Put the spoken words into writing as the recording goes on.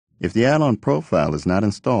If the add-on profile is not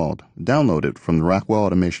installed, download it from the Rockwell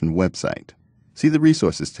Automation website. See the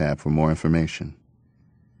Resources tab for more information.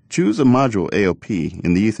 Choose a module AOP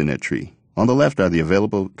in the Ethernet tree. On the left are the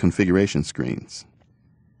available configuration screens.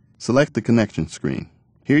 Select the connection screen.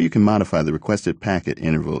 Here you can modify the requested packet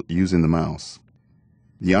interval using the mouse.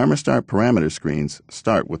 The ArmorStart parameter screens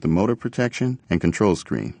start with the motor protection and control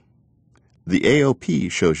screen. The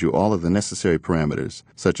AOP shows you all of the necessary parameters,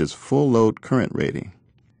 such as full load current rating.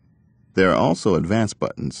 There are also advanced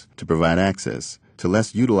buttons to provide access to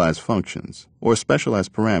less utilized functions or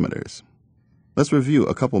specialized parameters. Let's review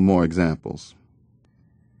a couple more examples.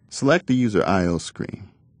 Select the User I/O screen.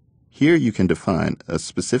 Here you can define a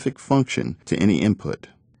specific function to any input.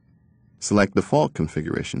 Select the Fault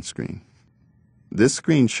Configuration screen. This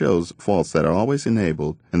screen shows faults that are always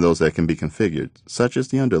enabled and those that can be configured, such as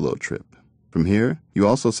the underload trip. From here, you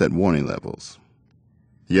also set warning levels.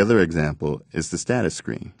 The other example is the status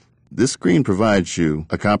screen. This screen provides you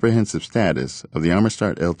a comprehensive status of the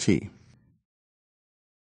ArmorStart LT.